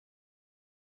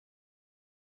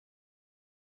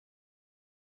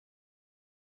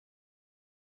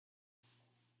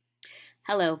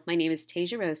Hello, my name is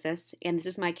Tasia Rosas, and this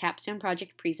is my capstone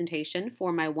project presentation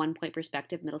for my 1-point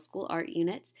perspective middle school art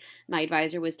unit. My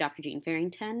advisor was Dr. Jean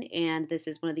Farrington, and this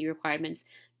is one of the requirements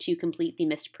to complete the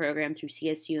MIST program through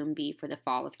CSUMB for the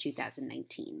fall of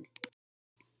 2019.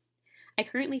 I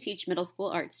currently teach middle school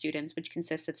art students, which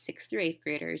consists of 6th through 8th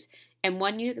graders, and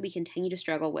one unit that we continue to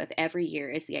struggle with every year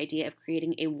is the idea of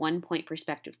creating a 1-point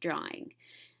perspective drawing.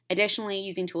 Additionally,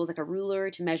 using tools like a ruler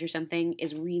to measure something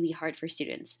is really hard for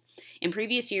students. In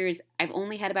previous years, I've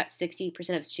only had about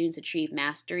 60% of students achieve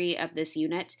mastery of this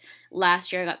unit.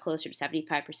 Last year, I got closer to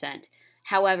 75%.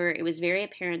 However, it was very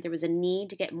apparent there was a need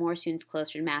to get more students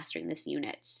closer to mastering this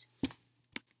unit.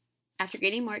 After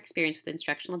gaining more experience with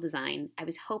instructional design, I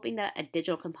was hoping that a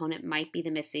digital component might be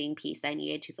the missing piece that I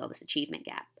needed to fill this achievement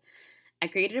gap. I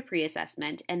created a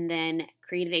pre-assessment and then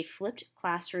created a flipped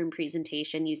classroom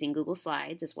presentation using Google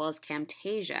Slides as well as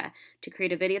Camtasia to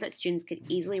create a video that students could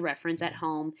easily reference at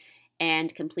home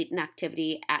and complete an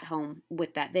activity at home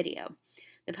with that video.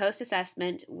 The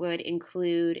post-assessment would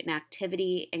include an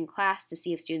activity in class to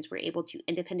see if students were able to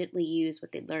independently use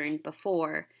what they learned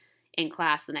before in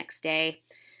class the next day.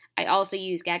 I also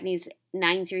used Gagne's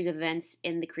 9 series of events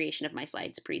in the creation of my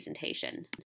slides presentation.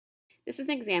 This is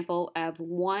an example of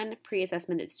one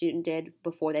pre-assessment that the student did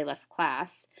before they left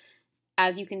class.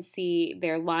 As you can see,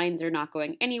 their lines are not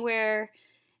going anywhere,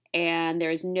 and there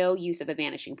is no use of a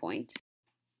vanishing point.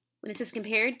 When this is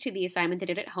compared to the assignment they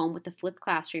did at home with the flipped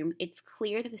classroom, it's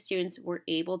clear that the students were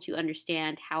able to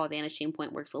understand how a vanishing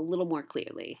point works a little more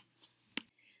clearly.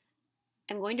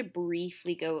 I'm going to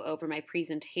briefly go over my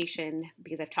presentation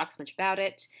because I've talked so much about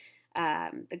it.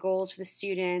 The goals for the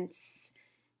students.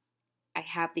 I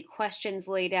have the questions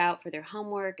laid out for their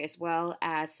homework as well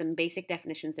as some basic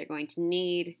definitions they're going to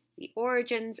need, the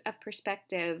origins of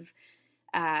perspective,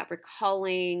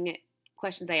 recalling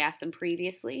questions I asked them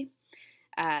previously,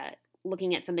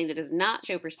 looking at something that does not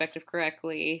show perspective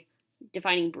correctly,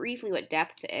 defining briefly what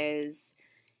depth is,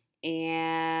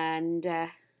 and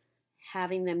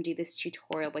having them do this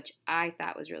tutorial, which I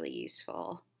thought was really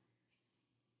useful.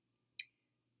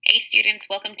 Hey students,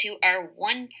 welcome to our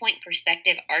 1-point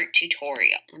perspective art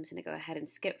tutorial. I'm just going to go ahead and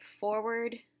skip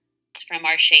forward. From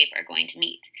our shape are going to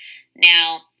meet.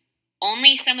 Now,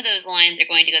 only some of those lines are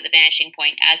going to go to the vanishing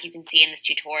point, as you can see in this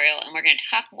tutorial, and we're going to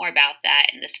talk more about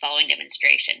that in this following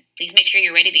demonstration. Please make sure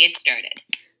you're ready to get started.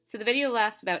 So the video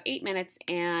lasts about 8 minutes,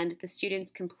 and the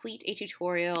students complete a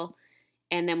tutorial,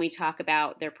 and then we talk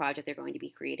about their project they're going to be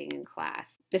creating in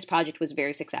class. This project was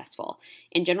very successful.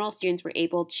 In general, students were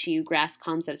able to grasp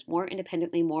concepts more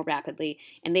independently, more rapidly,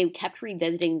 and they kept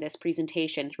revisiting this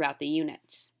presentation throughout the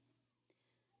unit.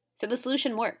 So the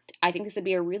solution worked. I think this would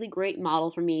be a really great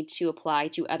model for me to apply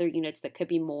to other units that could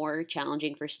be more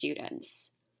challenging for students.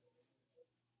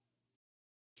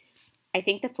 I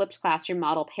think the flipped classroom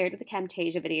model paired with the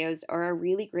Camtasia videos are a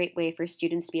really great way for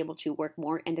students to be able to work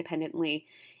more independently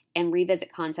and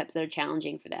revisit concepts that are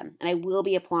challenging for them. And I will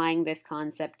be applying this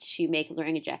concept to make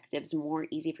learning objectives more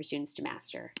easy for students to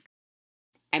master.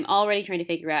 I'm already trying to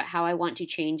figure out how I want to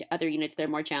change other units that are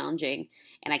more challenging,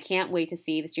 and I can't wait to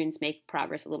see the students make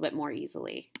progress a little bit more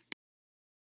easily.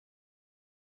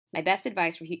 My best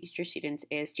advice for future students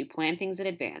is to plan things in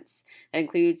advance. That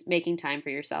includes making time for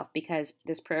yourself because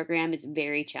this program is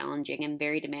very challenging and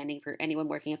very demanding for anyone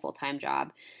working a full-time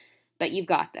job. But you've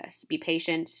got this. Be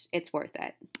patient. It's worth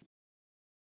it.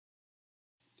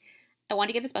 I want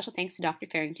to give a special thanks to Dr.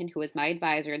 Farrington, who was my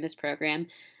advisor in this program.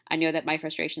 I know that my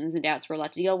frustrations and doubts were a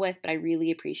lot to deal with, but I really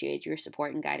appreciated your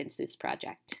support and guidance through this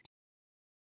project.